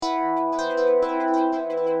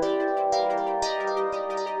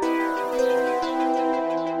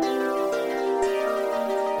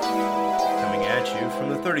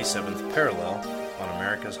37th parallel on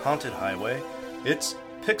America's haunted highway, it's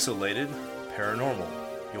Pixelated Paranormal,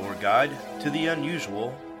 your guide to the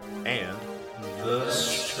unusual and the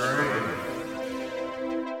strange.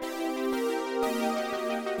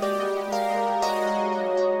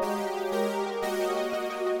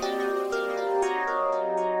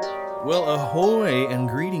 Well, ahoy and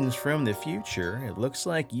greetings from the future. It looks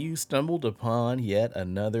like you stumbled upon yet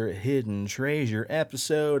another hidden treasure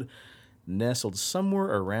episode nestled somewhere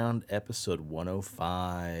around episode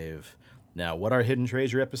 105. Now, what are hidden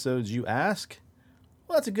treasure episodes, you ask?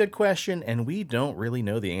 Well, that's a good question, and we don't really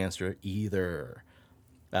know the answer either.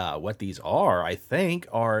 What these are, I think,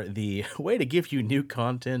 are the way to give you new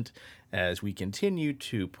content as we continue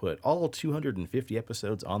to put all 250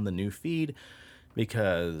 episodes on the new feed,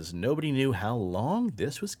 because nobody knew how long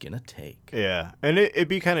this was going to take. Yeah, and it'd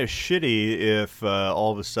be kind of shitty if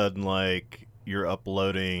all of a sudden, like, you're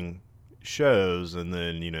uploading shows and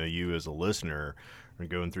then, you as a listener are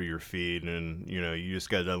going through your feed and, you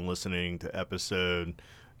just got done listening to episode,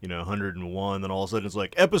 101, then all of a sudden it's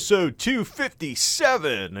like, episode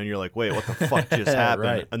 257, and you're like, wait, what the fuck just happened?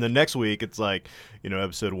 Right. And then next week it's like,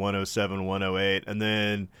 episode 107, 108, and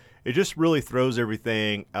then it just really throws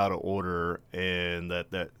everything out of order, and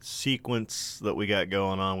that sequence that we got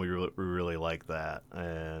going on, we really like that.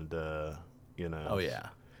 And, Oh, yeah.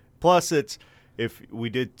 Plus, it's, if we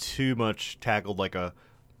did too much, tackled like a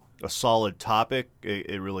solid topic,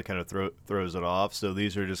 it really kind of throws it off. So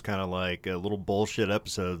these are just kind of like little bullshit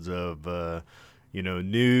episodes of,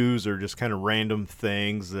 news or just kind of random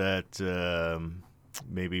things that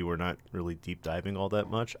maybe we're not really deep diving all that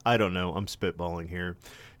much. I don't know. I'm spitballing here.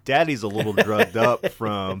 Daddy's a little drugged up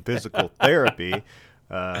from physical therapy.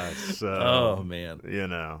 Oh,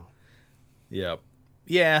 man. Yep.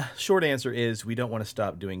 Yeah, short answer is we don't want to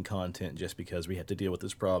stop doing content just because we have to deal with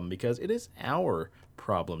this problem, because it is our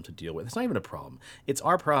problem to deal with. It's not even a problem. It's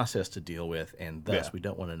our process to deal with, and thus we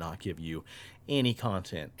don't want to not give you any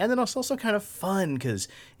content. And then it's also kind of fun, because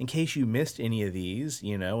in case you missed any of these,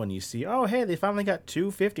 and you see, oh, hey, they finally got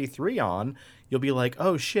 253 on, you'll be like,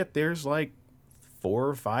 oh, shit, there's like 4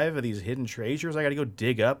 or 5 of these hidden treasures I got to go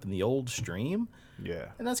dig up in the old stream. Yeah.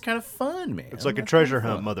 And that's kind of fun, man. It's like a treasure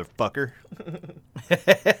hunt, motherfucker.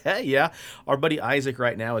 Yeah. Our buddy Isaac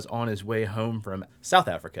right now is on his way home from South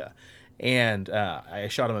Africa. And I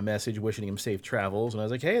shot him a message wishing him safe travels. And I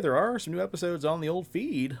was like, hey, there are some new episodes on the old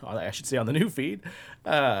feed. I should say on the new feed.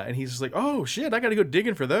 And he's just like, oh, shit, I got to go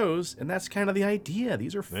digging for those. And that's kind of the idea.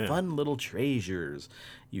 These are fun little treasures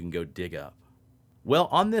you can go dig up. Well,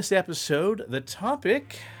 on this episode, the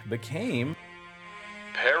topic became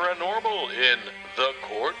Paranormal in the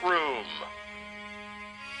Courtroom.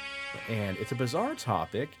 And it's a bizarre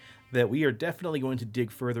topic that we are definitely going to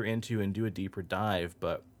dig further into and do a deeper dive.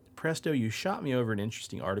 But Presto, you shot me over an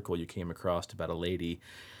interesting article you came across about a lady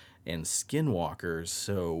and skinwalkers.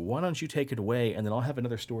 So why don't you take it away, and then I'll have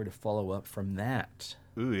another story to follow up from that.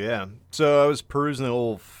 Ooh, yeah. So I was perusing the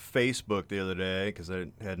old Facebook the other day because I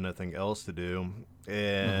had nothing else to do.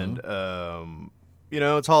 And,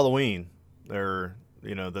 it's Halloween.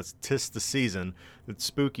 That's 'tis the season. It's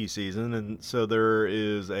spooky season. And so there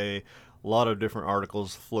is a lot of different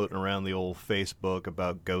articles floating around the old Facebook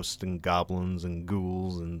about ghosts and goblins and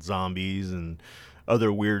ghouls and zombies and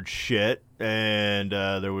other weird shit. And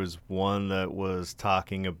there was one that was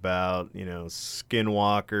talking about,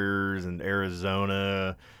 skinwalkers in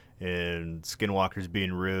Arizona and skinwalkers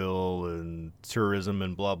being real and tourism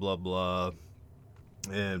and blah, blah, blah.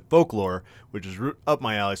 And folklore, which is up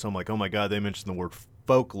my alley. So I'm like, oh my God, they mentioned the word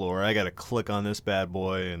folklore. I got to click on this bad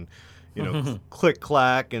boy and, click,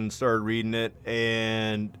 clack, and started reading it.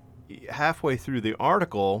 And halfway through the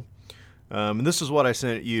article, and this is what I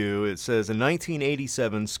sent you. It says, in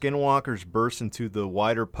 1987, skinwalkers burst into the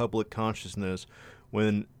wider public consciousness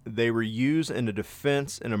when they were used in a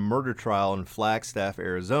defense in a murder trial in Flagstaff,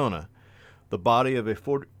 Arizona. The body of a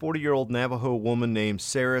 40-year-old Navajo woman named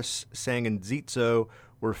Sarah Sanganzitso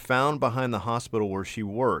were found behind the hospital where she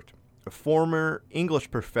worked. A former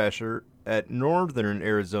English professor at Northern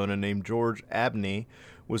Arizona named George Abney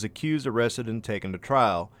was accused, arrested, and taken to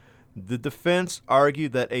trial. The defense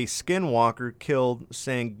argued that a skinwalker killed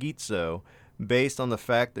Sanganzitso based on the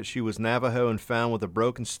fact that she was Navajo and found with a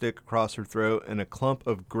broken stick across her throat and a clump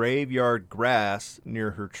of graveyard grass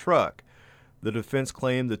near her truck. The defense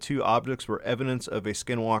claimed the 2 objects were evidence of a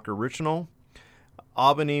skinwalker ritual.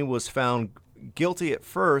 Albany was found guilty at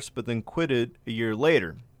first, but then acquitted a year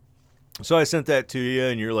later. So I sent that to you,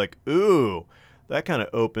 and you're like, ooh, that kind of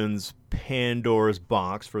opens Pandora's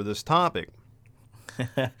box for this topic.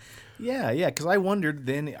 Yeah, because I wondered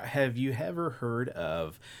then, have you ever heard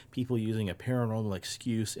of people using a paranormal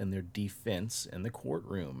excuse in their defense in the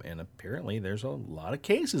courtroom? And apparently there's a lot of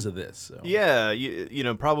cases of this. So. Yeah,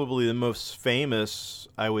 probably the most famous,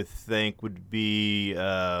 I would think, would be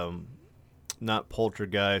not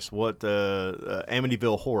Poltergeist,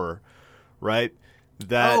 Amityville Horror, right?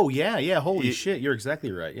 Oh yeah, holy shit, you're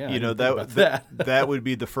exactly right. Yeah, that would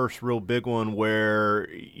be the first real big one where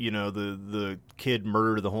the kid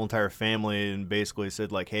murdered the whole entire family and basically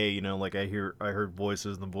said like, hey, like I heard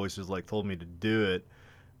voices and the voices like told me to do it,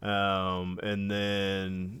 and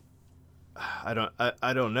then I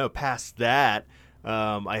don't know. Past that,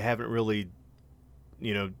 I haven't really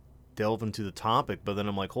delved into the topic, but then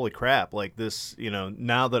I'm like, holy crap, like this,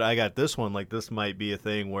 now that I got this one, like this might be a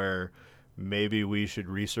thing where maybe we should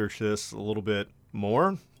research this a little bit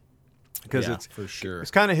more, because it's for sure. It's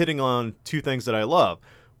kind of hitting on two things that I love.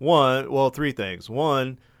 Three things.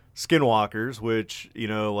 One, skinwalkers, which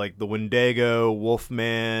like the Wendigo,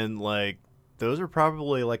 Wolfman, like those are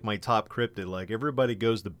probably like my top cryptid. Like everybody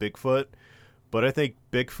goes to Bigfoot, but I think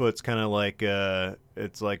Bigfoot's kind of like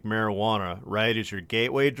it's like marijuana, right? It's your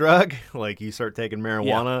gateway drug. Like you start taking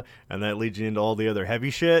marijuana, and that leads you into all the other heavy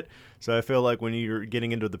shit. So I feel like when you're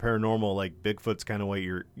getting into the paranormal, like Bigfoot's kind of like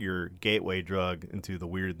your gateway drug into the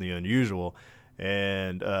weird and the unusual.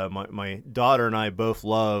 And my daughter and I both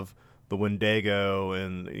love the Wendigo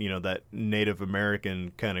and that Native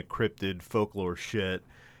American kind of cryptid folklore shit.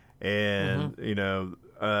 And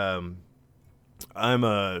I'm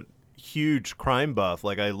a huge crime buff.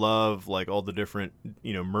 Like I love like all the different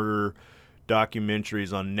murder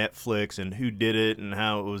documentaries on Netflix and who did it and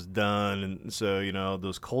how it was done, and so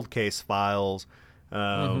those cold case files.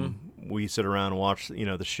 We sit around and watch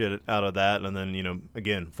the shit out of that, and then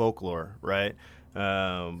again folklore, right?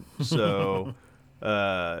 So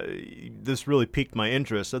this really piqued my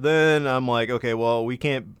interest. So then I'm like, okay, well we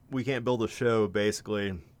can't build a show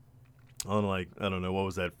basically on like, I don't know, what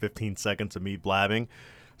was that, 15 seconds of me blabbing.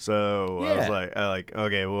 So I was like,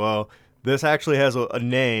 okay, well, this actually has a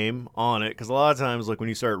name on it, because a lot of times, like when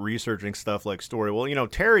you start researching stuff like story, well,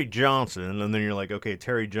 Terry Johnson, and then you're like, okay,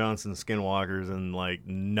 Terry Johnson Skinwalkers, and like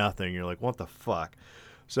nothing. You're like, what the fuck?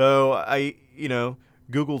 So I,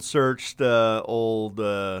 Googled searched old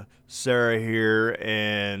Sarah here,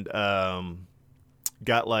 and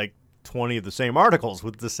got like 20 of the same articles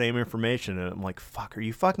with the same information, and I'm like, fuck, are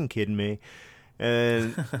you fucking kidding me?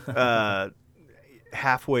 And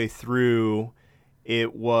halfway through,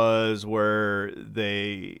 it was where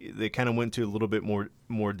they kind of went to a little bit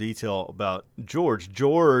more detail about George.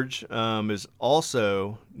 George is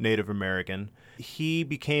also Native American. He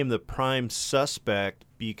became the prime suspect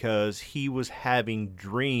because he was having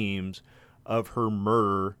dreams of her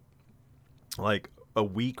murder like a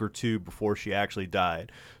week or two before she actually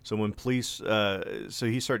died. So when police, so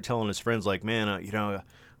he started telling his friends like, man, I'm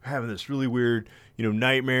having this really weird,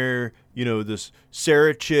 nightmare, this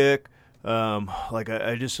Sarah chick. Like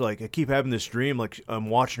I just like I keep having this dream like I'm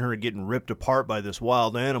watching her getting ripped apart by this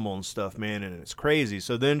wild animal and stuff, man, and it's crazy.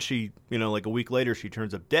 So then she, like a week later, she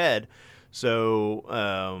turns up dead.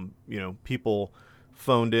 So people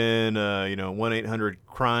phoned in 1-800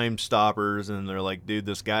 Crime Stoppers, and they're like, dude,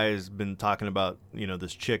 this guy has been talking about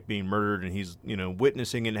this chick being murdered, and he's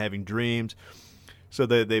witnessing it and having dreams. So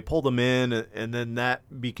they pulled him in, and then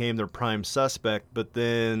that became their prime suspect. But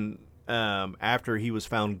then after he was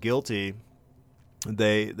found guilty,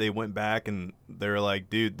 they went back and they're like,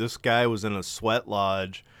 dude, this guy was in a sweat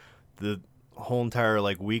lodge the whole entire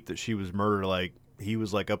like week that she was murdered. Like he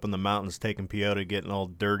was like up in the mountains taking peyote, getting all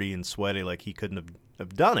dirty and sweaty, like he couldn't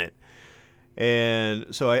have done it.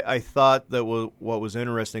 And so I thought that what was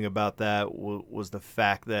interesting about that was the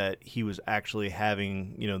fact that he was actually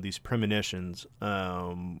having these premonitions,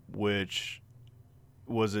 which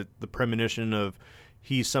was it the premonition of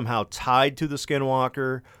he's somehow tied to the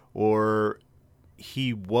Skinwalker, or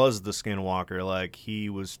he was the Skinwalker, like he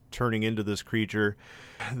was turning into this creature.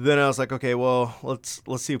 Then I was like, okay, well, let's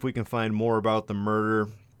see if we can find more about the murder.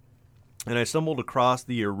 And I stumbled across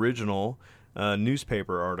the original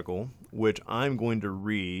newspaper article, which I'm going to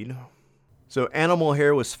read. So, animal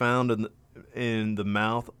hair was found in the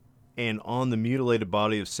mouth and on the mutilated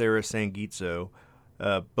body of Sarah Sangitso,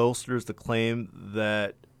 bolsters the claim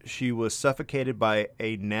that she was suffocated by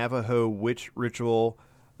a Navajo witch ritual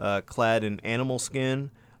clad in animal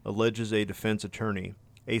skin, alleges a defense attorney.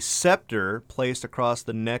 A scepter placed across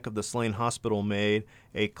the neck of the slain hospital maid,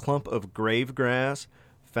 a clump of grave grass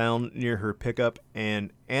found near her pickup,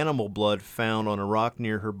 and animal blood found on a rock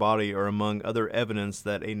near her body are among other evidence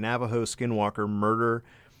that a Navajo Skinwalker murder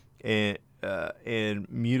and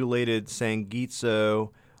mutilated Sangitso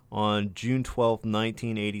on June 12,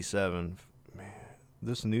 1987. Man,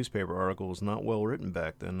 this newspaper article was not well written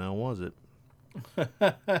back then, now was it?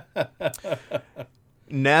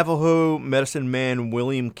 Navajo medicine man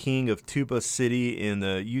William King of Tuba City and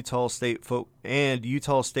the Utah State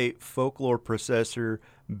folklore professor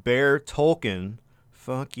Bear Tolkien.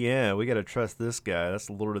 Fuck yeah, we gotta trust this guy. That's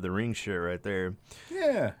the Lord of the Rings shit right there.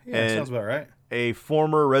 Yeah, sounds about right. A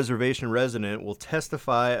former reservation resident will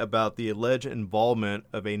testify about the alleged involvement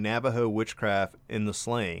of a Navajo witchcraft in the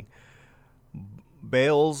slaying.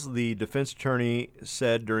 Bales, the defense attorney,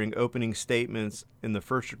 said during opening statements in the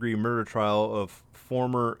first-degree murder trial of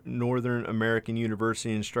former Northern American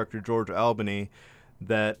University instructor George Albany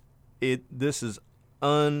that this is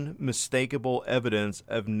unmistakable evidence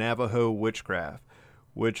of Navajo witchcraft,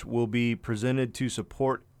 which will be presented to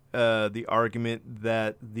support the argument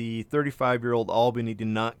that the 35-year-old Albany did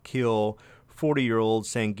not kill 40-year-old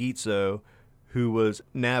Sangitso, who was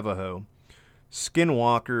Navajo.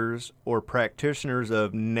 Skinwalkers or practitioners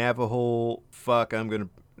of Navajo, I'm going to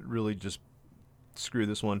really just screw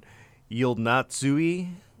this one,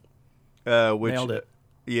 Yilnatsui, which Nailed it.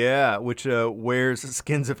 Yeah, which wears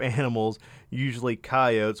skins of animals, usually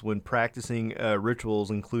coyotes, when practicing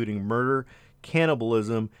rituals including murder,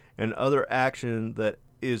 cannibalism, and other action that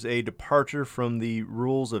is a departure from the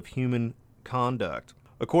rules of human conduct.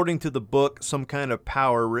 According to the book Some Kind of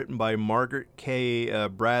Power, written by Margaret K.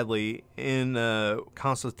 Bradley in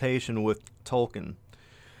consultation with Tolkien.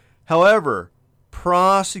 However,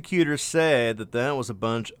 prosecutors said that was a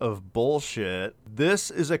bunch of bullshit.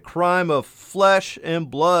 This is a crime of flesh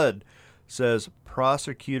and blood, says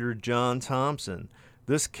prosecutor John Thompson.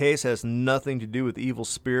 This case has nothing to do with evil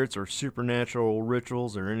spirits or supernatural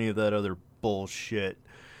rituals or any of that other bullshit.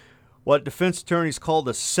 What defense attorneys called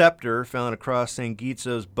a scepter found across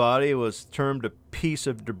Sangitso's body was termed a piece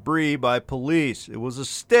of debris by police. It was a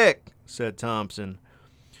stick, said Thompson.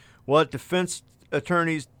 What defense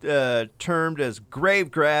attorneys termed as grave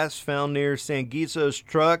grass found near Sangitso's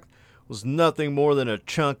truck was nothing more than a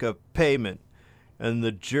chunk of pavement, and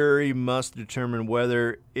the jury must determine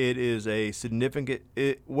whether it is significant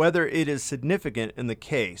in the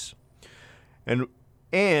case.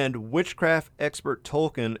 And witchcraft expert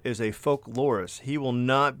Tolkien is a folklorist. He will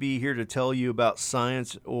not be here to tell you about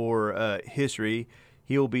science or history.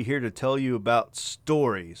 He will be here to tell you about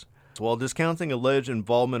stories. While discounting alleged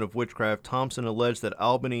involvement of witchcraft, Thompson alleged that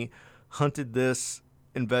Albany hunted this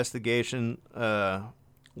investigation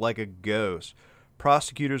like a ghost.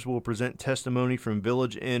 Prosecutors will present testimony from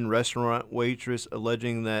Village Inn restaurant waitress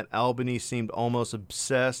alleging that Albany seemed almost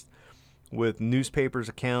obsessed with newspapers'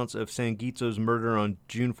 accounts of Sangitso's murder on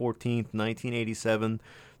June 14, 1987,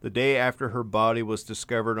 the day after her body was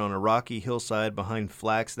discovered on a rocky hillside behind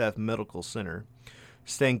Flagstaff Medical Center.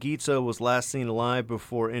 Sangitso was last seen alive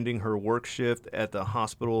before ending her work shift at the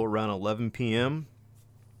hospital around 11 p.m.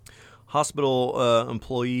 Hospital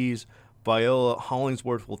employees Viola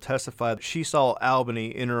Hollingsworth will testify that she saw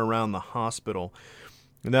Albany enter around the hospital.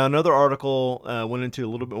 Now, another article went into a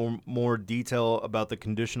little bit more detail about the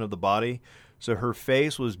condition of the body. So her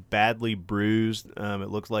face was badly bruised. It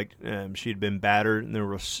looked like she had been battered, and there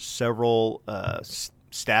were several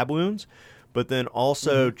stab wounds. But then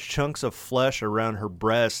also chunks of flesh around her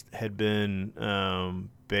breast had been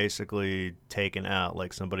basically taken out,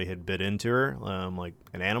 like somebody had bit into her, like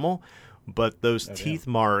an animal. But those teeth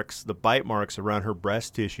marks, the bite marks around her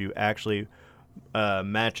breast tissue actually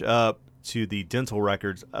match up to the dental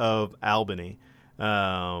records of Albany.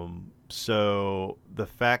 So the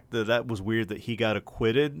fact that was weird that he got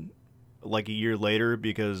acquitted like a year later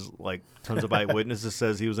because like tons of eyewitnesses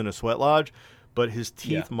says he was in a sweat lodge, but his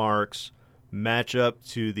teeth marks match up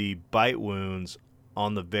to the bite wounds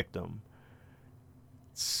on the victim.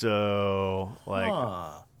 So like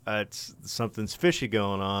something's fishy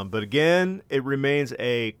going on. But again, it remains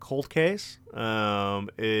a cold case.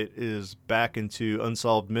 It is back into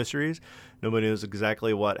unsolved mysteries. Nobody knows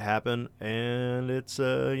exactly what happened, and it's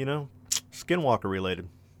skinwalker related.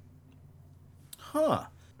 Huh.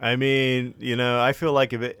 I mean, I feel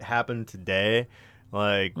like if it happened today,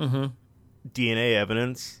 like DNA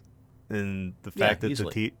evidence and the fact that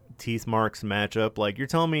the teeth marks match up, like you're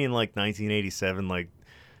telling me in like 1987, like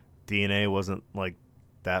DNA wasn't like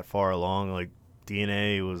that far along. Like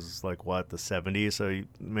DNA was like what, the 70s? So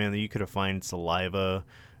you could have found saliva,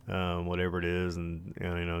 whatever it is, and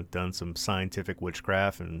done some scientific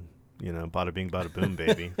witchcraft, and bada bing, bada boom,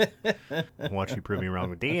 baby. Watch you prove me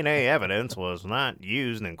wrong. DNA evidence was not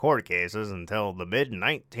used in court cases until the mid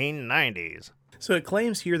 1990s. So it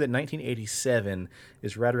claims here that 1987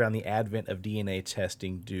 is right around the advent of DNA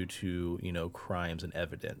testing due to, crimes and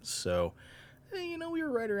evidence. So, we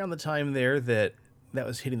were right around the time there that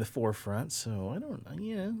was hitting the forefront. So I don't know,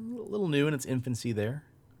 a little new in its infancy there.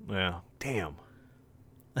 Yeah. Damn.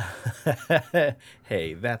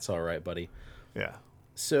 Hey, that's all right, buddy. Yeah.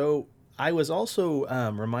 So I was also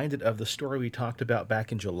reminded of the story we talked about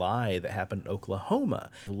back in July that happened in Oklahoma.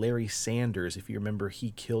 Larry Sanders, if you remember,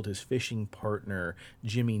 he killed his fishing partner,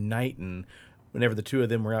 Jimmy Knighton, whenever the two of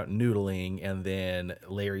them were out noodling, and then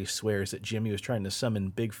Larry swears that Jimmy was trying to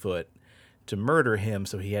summon Bigfoot to murder him,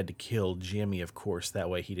 so he had to kill Jimmy, of course. That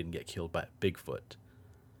way he didn't get killed by Bigfoot.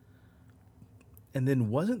 And then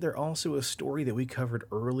wasn't there also a story that we covered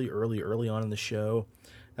early on in the show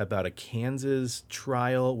about a Kansas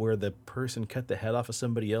trial where the person cut the head off of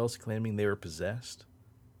somebody else claiming they were possessed?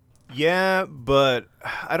 Yeah, but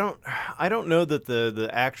I don't know that the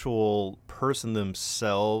actual person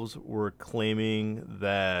themselves were claiming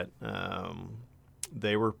that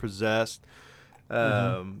they were possessed.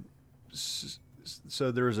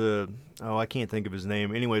 So there's I can't think of his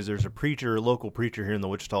name. Anyways, there's a local preacher here in the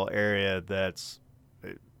Wichita area that's,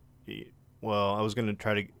 I was going to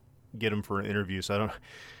try to get him for an interview, so I don't.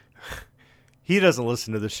 He doesn't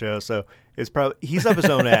listen to the show, so it's probably he's up his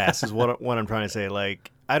own ass is what I'm trying to say.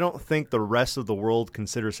 Like, I don't think the rest of the world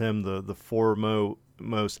considers him the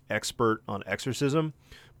foremost expert on exorcism,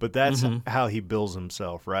 but that's how he bills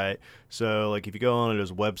himself, right? So, like, if you go on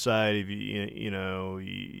his website, if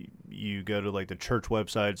you go to like the church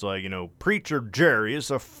websites, like, Preacher Jerry is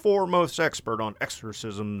the foremost expert on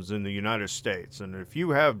exorcisms in the United States, and if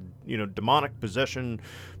you have demonic possession,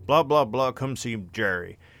 blah blah blah, come see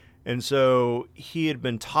Jerry. And so he had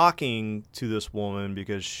been talking to this woman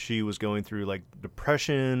because she was going through like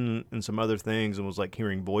depression and some other things and was like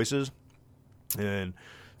hearing voices. And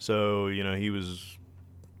so, he was,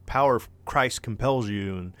 power of Christ compels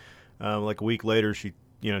you. And like a week later, she,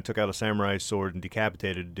 took out a samurai sword and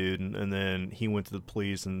decapitated a dude. And then he went to the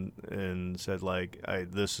police and said, like, I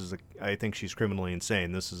think she's criminally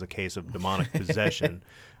insane. This is a case of demonic possession.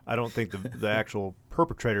 I don't think the actual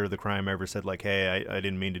perpetrator of the crime ever said, like, hey, I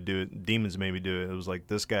didn't mean to do it. Demons made me do it. It was like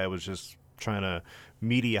this guy was just trying to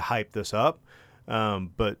media hype this up.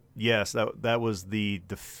 But yes, that was the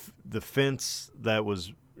defense that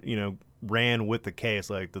was, ran with the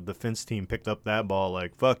case. Like, the defense team picked up that ball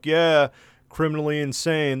like, fuck yeah, criminally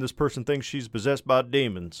insane. This person thinks she's possessed by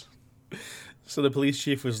demons. So the police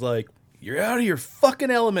chief was like, you're out of your fucking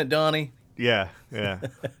element, Donnie. Yeah. Gonna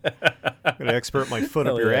expert my foot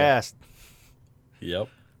up your ass. Yep.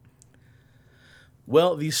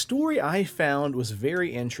 Well, the story I found was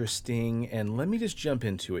very interesting, and let me just jump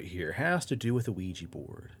into it here. It has to do with a Ouija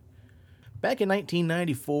board. Back in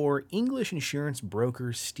 1994, English insurance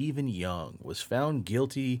broker Stephen Young was found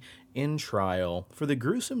guilty in trial for the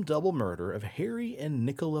gruesome double murder of Harry and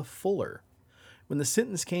Nicola Fuller. When the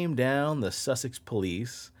sentence came down, the Sussex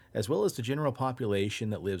police, as well as the general population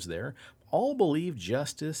that lives there, all believed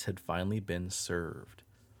justice had finally been served.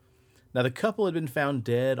 Now, the couple had been found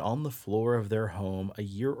dead on the floor of their home a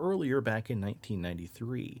year earlier, back in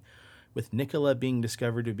 1993, with Nicola being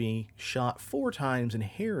discovered to be shot 4 times, and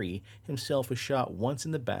Harry himself was shot once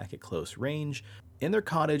in the back at close range in their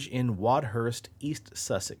cottage in Wadhurst, East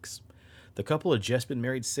Sussex. The couple had just been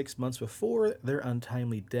married 6 months before their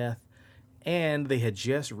untimely death, and they had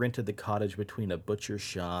just rented the cottage between a butcher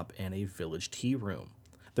shop and a village tea room.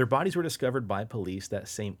 Their bodies were discovered by police that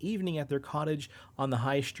same evening at their cottage on the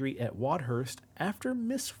high street at Wadhurst after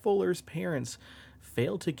Miss Fuller's parents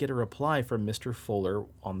failed to get a reply from Mr. Fuller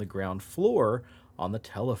on the ground floor on the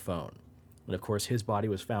telephone. And of course, his body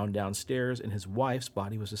was found downstairs and his wife's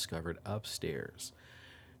body was discovered upstairs.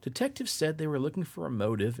 Detectives said they were looking for a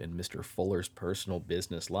motive in Mr. Fuller's personal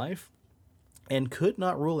business life and could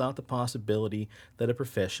not rule out the possibility that a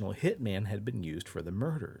professional hitman had been used for the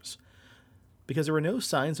murders. Because there were no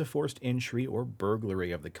signs of forced entry or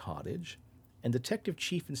burglary of the cottage, and Detective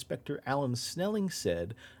Chief Inspector Alan Snelling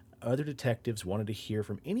said other detectives wanted to hear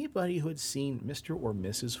from anybody who had seen Mr. or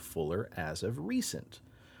Mrs. Fuller as of recent.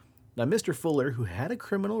 Now, Mr. Fuller, who had a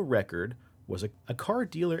criminal record, was a car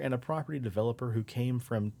dealer and a property developer who came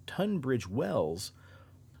from Tunbridge Wells,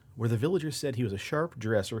 where the villagers said he was a sharp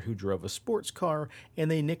dresser who drove a sports car, and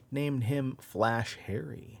they nicknamed him Flash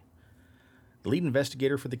Harry. The lead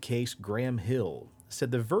investigator for the case, Graham Hill,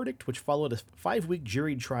 said the verdict, which followed a 5-week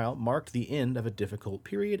jury trial, marked the end of a difficult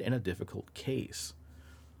period and a difficult case.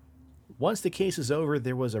 Once the case is over,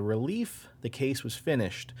 there was a relief. The case was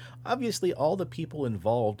finished. Obviously, all the people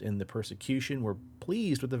involved in the persecution were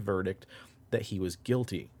pleased with the verdict that he was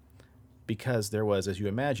guilty. because there was, as you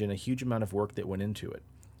imagine, a huge amount of work that went into it.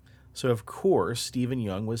 So, of course, Stephen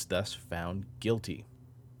Young was thus found guilty.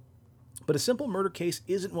 But a simple murder case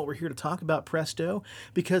isn't what we're here to talk about, presto,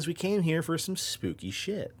 because we came here for some spooky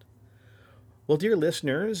shit. Well, dear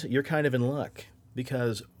listeners, you're kind of in luck,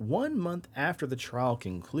 because 1 month after the trial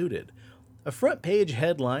concluded, a front-page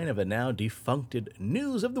headline of a now defuncted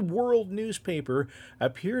News of the World newspaper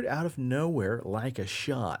appeared out of nowhere like a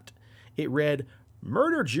shot. It read,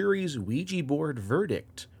 "Murder Jury's Ouija Board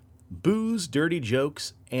Verdict. Booze, dirty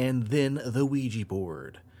jokes, and then the Ouija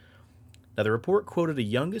board." Now, the report quoted a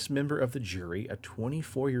youngest member of the jury, a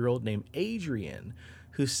 24-year-old named Adrian,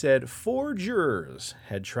 who said 4 jurors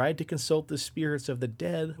had tried to consult the spirits of the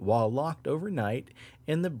dead while locked overnight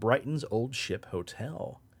in the Brighton's Old Ship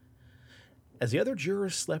Hotel. As the other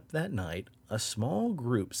jurors slept that night, a small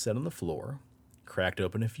group sat on the floor, cracked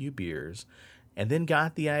open a few beers, and then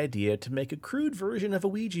got the idea to make a crude version of a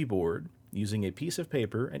Ouija board using a piece of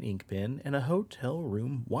paper, an ink pen, and a hotel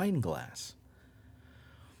room wine glass.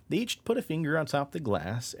 They each put a finger on top of the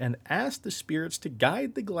glass and asked the spirits to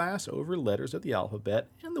guide the glass over letters of the alphabet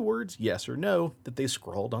and the words yes or no that they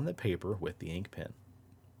scrawled on the paper with the ink pen.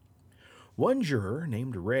 One juror,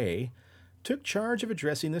 named Ray, took charge of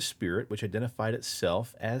addressing the spirit, which identified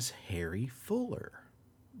itself as Harry Fuller,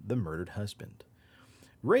 the murdered husband.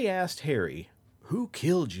 Ray asked Harry, "Who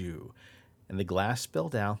killed you?" And the glass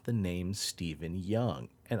spelled out the name Stephen Young,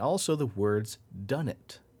 and also the words "done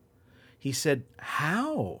it." He said,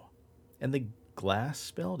 "How?" And the glass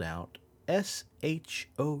spelled out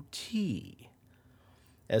SHOT.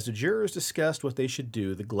 As the jurors discussed what they should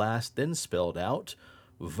do, the glass then spelled out,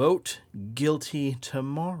 "Vote guilty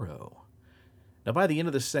tomorrow." Now, by the end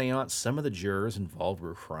of the seance, some of the jurors involved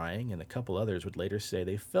were crying, and a couple others would later say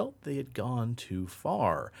they felt they had gone too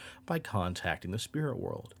far by contacting the spirit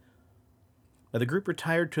world. Now, the group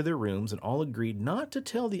retired to their rooms and all agreed not to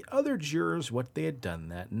tell the other jurors what they had done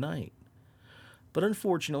that night. But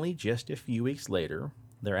unfortunately, just a few weeks later,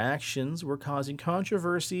 their actions were causing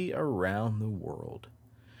controversy around the world.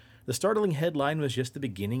 The startling headline was just the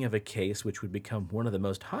beginning of a case which would become one of the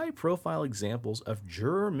most high-profile examples of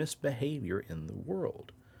juror misbehavior in the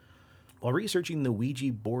world. While researching the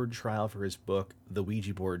Ouija board trial for his book, The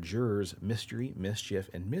Ouija Board Jurors, Mystery, Mischief,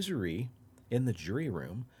 and Misery in the Jury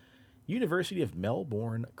Room, University of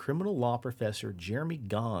Melbourne criminal law professor Jeremy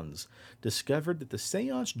Gons discovered that the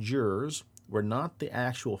seance jurors were not the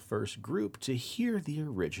actual first group to hear the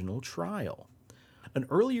original trial. An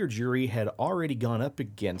earlier jury had already gone up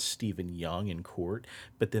against Stephen Young in court,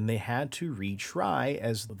 but then they had to retry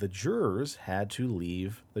as the jurors had to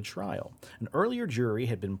leave the trial. An earlier jury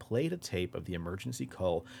had been played a tape of the emergency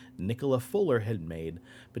call Nicola Fuller had made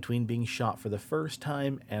between being shot for the first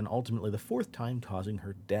time and ultimately the 4th time causing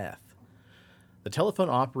her death. The telephone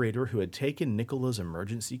operator who had taken Nicola's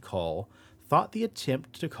emergency call thought the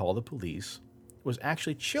attempt to call the police was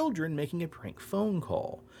actually children making a prank phone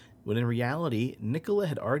call, when in reality, Nicola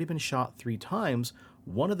had already been shot 3 times.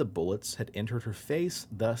 One of the bullets had entered her face,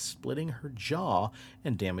 thus splitting her jaw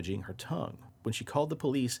and damaging her tongue. When she called the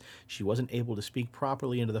police, she wasn't able to speak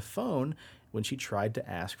properly into the phone when she tried to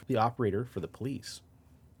ask the operator for the police.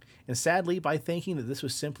 And sadly, by thinking that this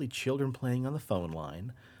was simply children playing on the phone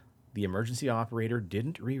line, the emergency operator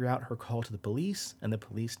didn't reroute her call to the police, and the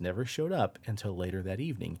police never showed up until later that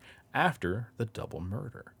evening, after the double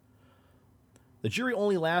murder. The jury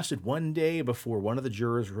only lasted 1 day before one of the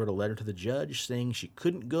jurors wrote a letter to the judge saying she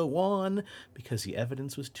couldn't go on because the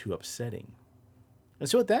evidence was too upsetting. And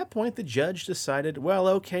so at that point, the judge decided, well,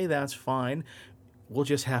 okay, that's fine. We'll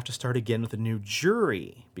just have to start again with a new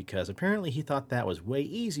jury, because apparently he thought that was way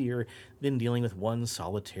easier than dealing with one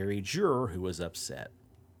solitary juror who was upset.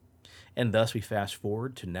 And thus we fast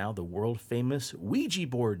forward to now the world-famous Ouija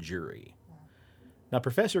board jury. Now,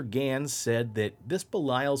 Professor Gans said that this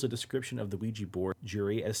belies a description of the Ouija board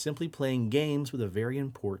jury as simply playing games with a very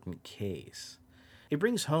important case. It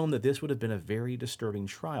brings home that this would have been a very disturbing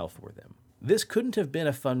trial for them. This couldn't have been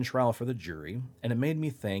a fun trial for the jury, and it made me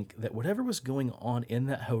think that whatever was going on in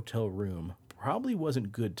that hotel room probably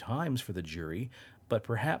wasn't good times for the jury, but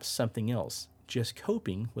perhaps something else, just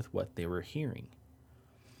coping with what they were hearing.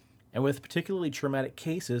 And with particularly traumatic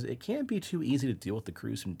cases, it can't be too easy to deal with the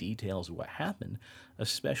gruesome details of what happened,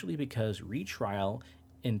 especially because retrial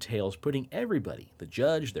entails putting everybody, the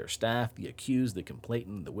judge, their staff, the accused, the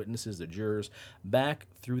complainant, the witnesses, the jurors, back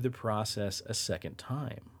through the process a second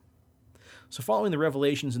time. So following the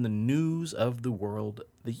revelations in the News of the World,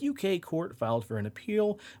 the UK court filed for an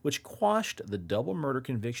appeal which quashed the double murder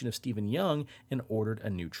conviction of Stephen Young and ordered a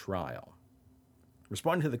new trial.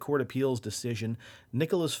 Responding to the court appeals decision,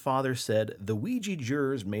 Nicola's father said, "The Ouija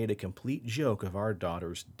jurors made a complete joke of our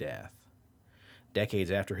daughter's death." Decades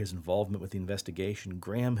after his involvement with the investigation,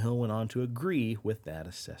 Graham Hill went on to agree with that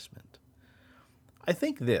assessment. I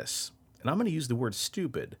think this, and I'm going to use the word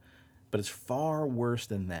stupid, but it's far worse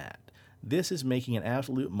than that. This is making an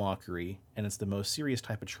absolute mockery, and it's the most serious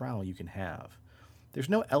type of trial you can have. There's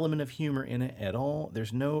no element of humor in it at all.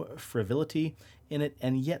 There's no frivolity in it,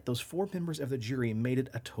 and yet those 4 members of the jury made it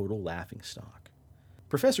a total laughingstock.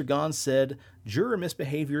 Professor Gahn said, "Juror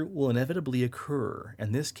misbehavior will inevitably occur,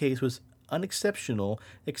 and this case was unexceptional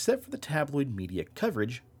except for the tabloid media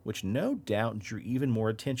coverage, which no doubt drew even more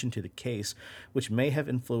attention to the case, which may have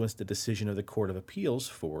influenced the decision of the Court of Appeals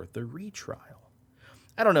for the retrial."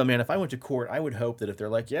 I don't know, man. If I went to court, I would hope that if they're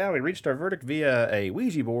like, "Yeah, we reached our verdict via a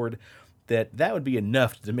Ouija board," that would be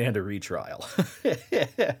enough to demand a retrial.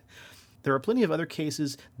 There are plenty of other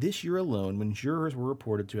cases this year alone when jurors were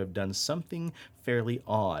reported to have done something fairly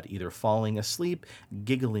odd, either falling asleep,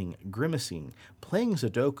 giggling, grimacing, playing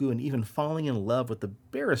Sudoku, and even falling in love with the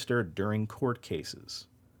barrister during court cases.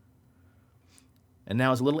 And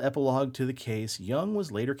now, as a little epilogue to the case, Young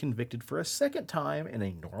was later convicted for a second time in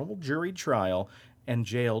a normal jury trial and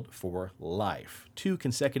jailed for life. 2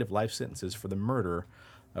 consecutive life sentences for the murder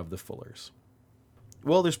of the Fullers.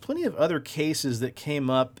 Well, there's plenty of other cases that came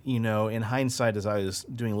up, in hindsight as I was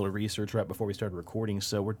doing a little research right before we started recording,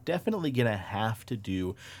 so we're definitely going to have to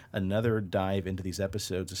do another dive into these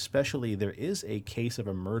episodes, especially there is a case of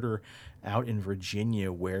a murder out in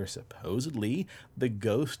Virginia where supposedly the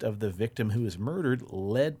ghost of the victim who was murdered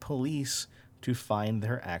led police to find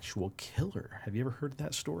their actual killer. Have you ever heard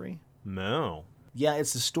that story? No. Yeah,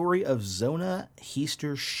 it's the story of Zona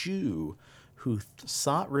Heaster Shue, who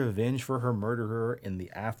sought revenge for her murderer in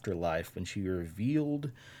the afterlife when she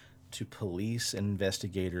revealed to police and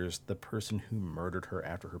investigators the person who murdered her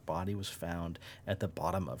after her body was found at the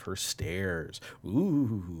bottom of her stairs.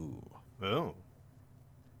 Ooh. Oh.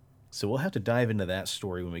 So we'll have to dive into that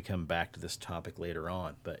story when we come back to this topic later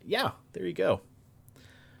on. But yeah, there you go.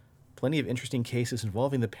 Plenty of interesting cases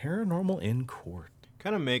involving the paranormal in court.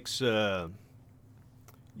 Kind of makes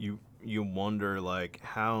you wonder, like,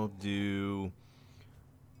 how do,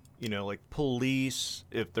 police,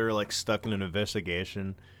 if they're, stuck in an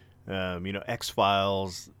investigation,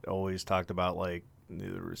 X-Files always talked about,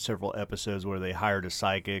 there were several episodes where they hired a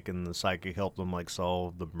psychic, and the psychic helped them,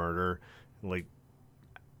 solve the murder.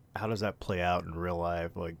 How does that play out in real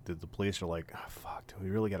life? Did the police are like, oh, fuck, do we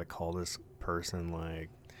really got to call this person, do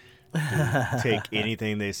we take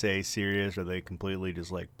anything they say serious, or are they completely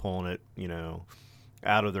just, pulling it,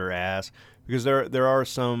 out of their ass? Because there are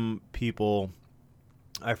some people,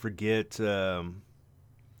 I forget what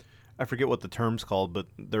the term's called, but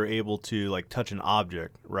they're able to touch an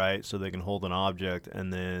object, right? So they can hold an object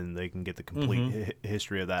and then they can get the complete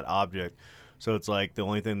history of that object. So it's the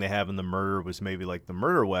only thing they have in the murder was maybe the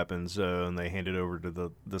murder weapon. So, and they hand it over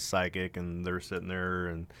to the psychic, and they're sitting there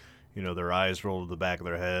and their eyes roll to the back of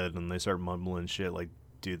their head and they start mumbling shit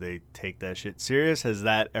do they take that shit serious? Has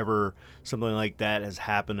that ever, something like that has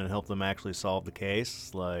happened and helped them actually solve the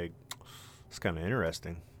case? It's kind of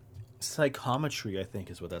interesting. Psychometry, I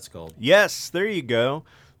think, is what that's called. Yes, there you go.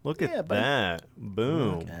 Look at that.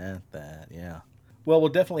 Boom. Look at that, yeah. Well,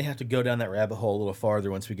 we'll definitely have to go down that rabbit hole a little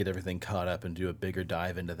farther once we get everything caught up and do a bigger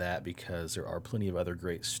dive into that, because there are plenty of other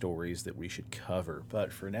great stories that we should cover.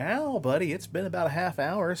 But for now, buddy, it's been about a half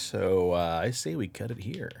hour, so I say we cut it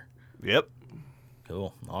here. Yep.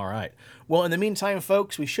 Cool. All right. Well, in the meantime,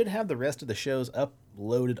 folks, we should have the rest of the shows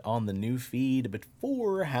uploaded on the new feed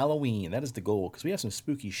before Halloween. That is the goal, because we have some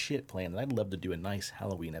spooky shit planned, and I'd love to do a nice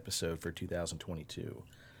Halloween episode for 2022.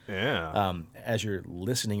 Yeah. As you're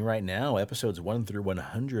listening right now, episodes 1 through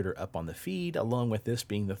 100 are up on the feed, along with this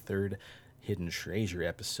being the 3rd Hidden Treasure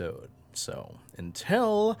episode. So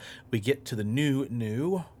until we get to the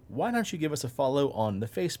new, why don't you give us a follow on the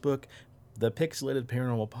Facebook, the Pixelated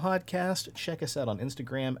Paranormal Podcast. Check us out on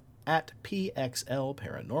Instagram at PXL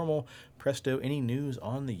Paranormal. Presto, any news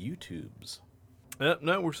on the YouTubes?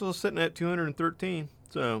 No, we're still sitting at 213.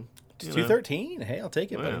 So 213? Hey, I'll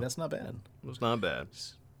take it, buddy. Yeah. That's not bad. It's not bad.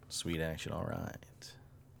 Sweet action. All right.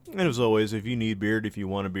 And as always, if you need beard, if you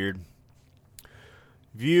want a beard,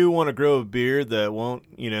 if you want to grow a beard that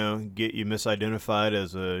won't, get you misidentified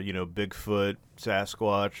as a, Bigfoot,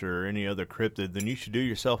 Sasquatch, or any other cryptid, then you should do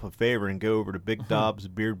yourself a favor and go over to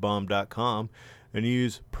BigDobsBeardBomb.com and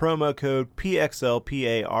use promo code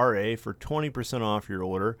PXLPARA for 20% off your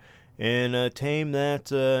order, and tame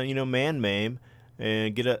that, man mame,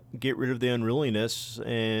 and get rid of the unruliness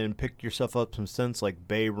and pick yourself up some scents like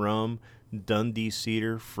bay rum, Dundee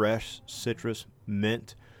cedar, fresh citrus,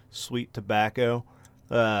 mint, sweet tobacco.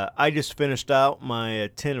 I just finished out my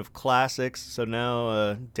tin of classics, so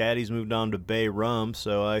now Daddy's moved on to Bay rum,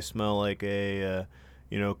 so I smell like a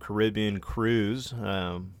Caribbean cruise.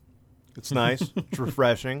 It's nice, it's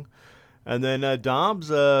refreshing. And then Dom's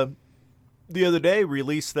the other day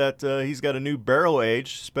released that he's got a new barrel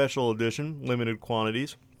aged special edition, limited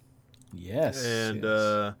quantities. Yes.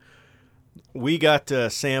 And we got to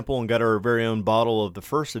sample and got our very own bottle of the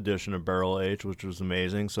first edition of Barrel Age, which was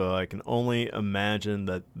amazing. So I can only imagine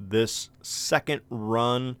that this second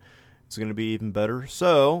run is going to be even better.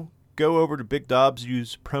 So go over to Big Dobbs,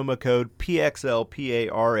 use promo code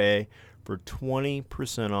PXLPARA for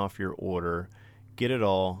 20% off your order. Get it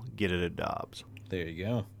all, get it at Dobbs. There you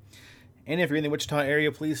go. And if you're in the Wichita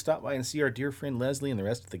area, please stop by and see our dear friend Leslie and the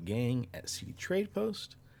rest of the gang at CD Trade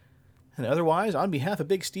Post. And otherwise, on behalf of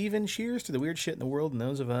Big Steven, cheers to the weird shit in the world and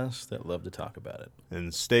those of us that love to talk about it.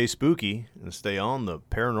 And stay spooky and stay on the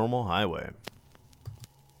paranormal highway.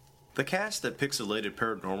 The cast at Pixelated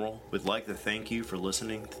Paranormal would like to thank you for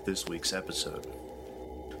listening to this week's episode.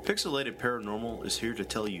 Pixelated Paranormal is here to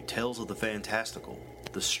tell you tales of the fantastical,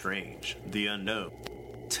 the strange, the unknown.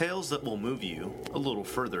 Tales that will move you a little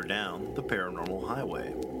further down the paranormal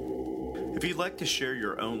highway. If you'd like to share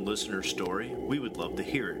your own listener story, we would love to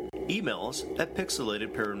hear it. Email us at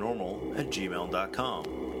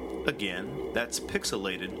pixelatedparanormal@gmail.com. Again, that's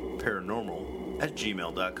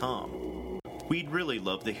pixelatedparanormal@gmail.com. We'd really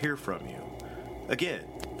love to hear from you. Again,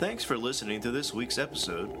 thanks for listening to this week's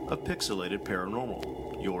episode of Pixelated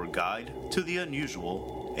Paranormal, your guide to the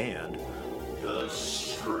unusual and the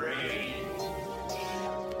strange.